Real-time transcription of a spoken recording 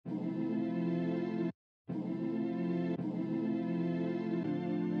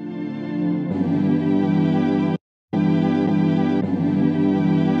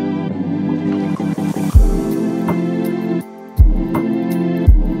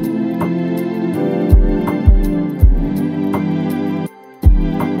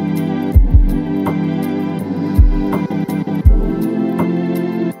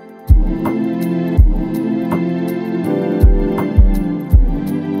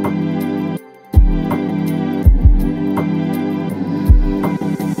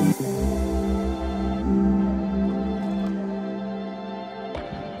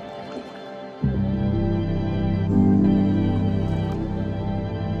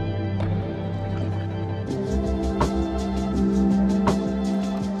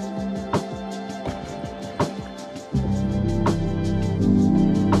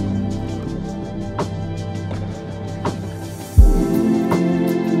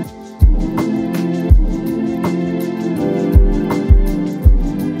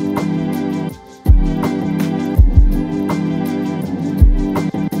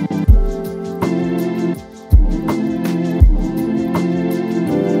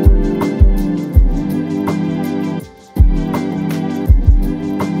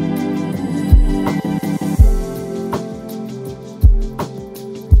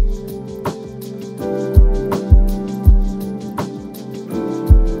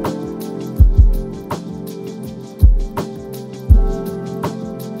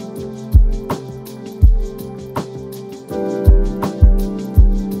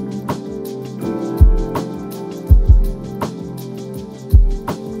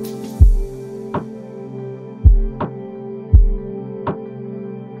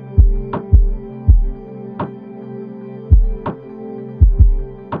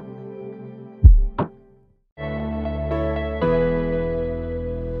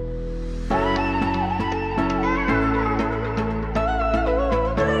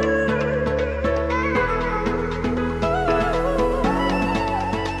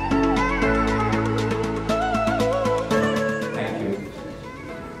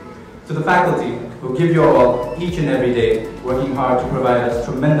To the faculty, who give your all each and every day, working hard to provide us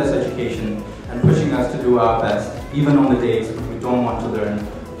tremendous education and pushing us to do our best, even on the days we don't want to learn,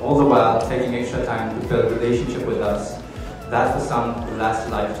 all the while taking extra time to build a relationship with us. That for some will last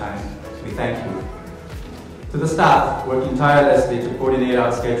a lifetime. We thank you. To the staff, working tirelessly to coordinate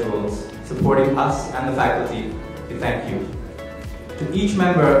our schedules, supporting us and the faculty, we thank you. To each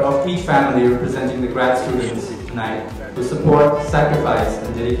member of each family representing the grad students tonight, whose support, sacrifice,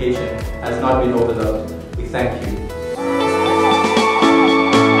 and dedication has not been overlooked, we thank you.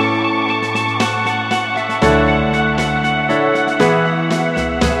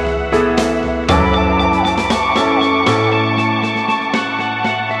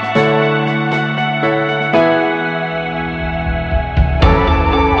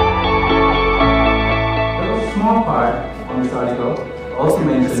 On this article, also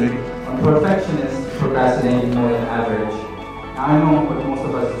mentioned on perfectionists procrastinating more than average. Now I know what most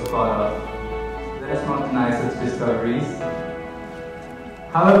of us is thought of. Let us not deny such discoveries.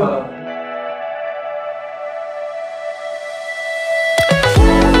 However,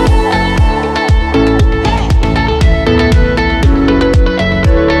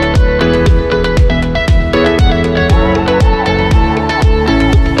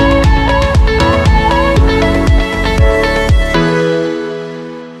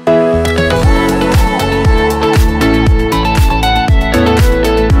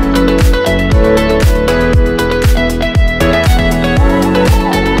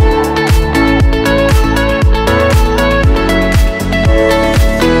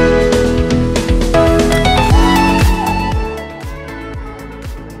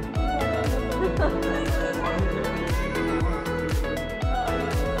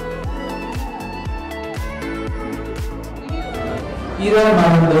 Ira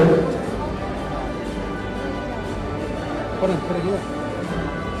Mahander,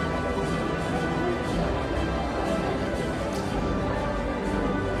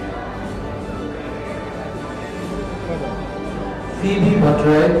 Phoebe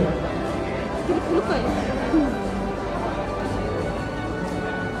Butray,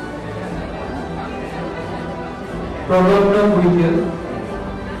 Prabhavna Guitil,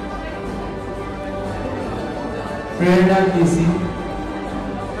 Prerna Kisi,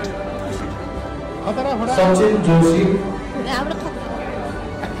 Sachin Joshi,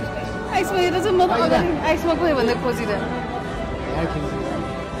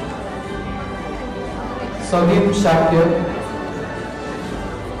 Sagim Shakya,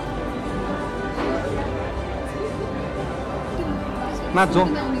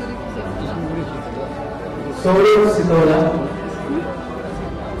 Sourav Sitola,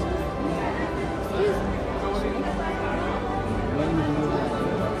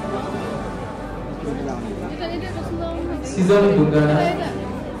 Season Dungana,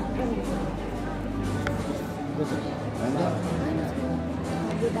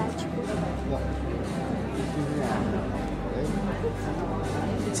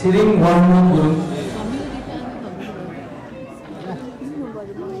 Chiring Warmu Guru,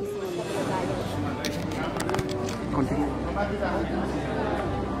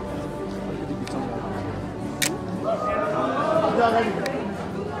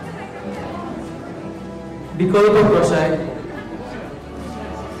 Bikolpa Prasad,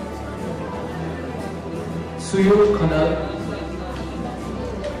 Suyuk Khanal,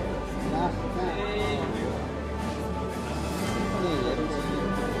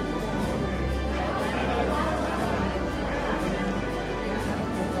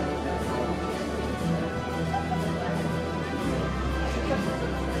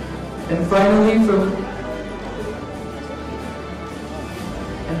 and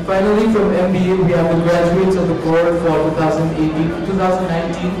finally from MBA we have the graduates of the board for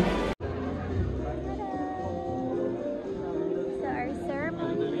 2019. So our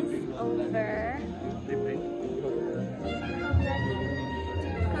ceremony is over.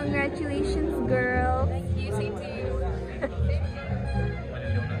 Congratulations, girls. You say to you.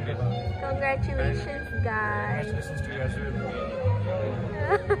 Congratulations, guys. Congratulations to you as well.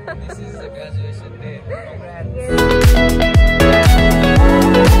 This is the graduation day. Congrats. Yes.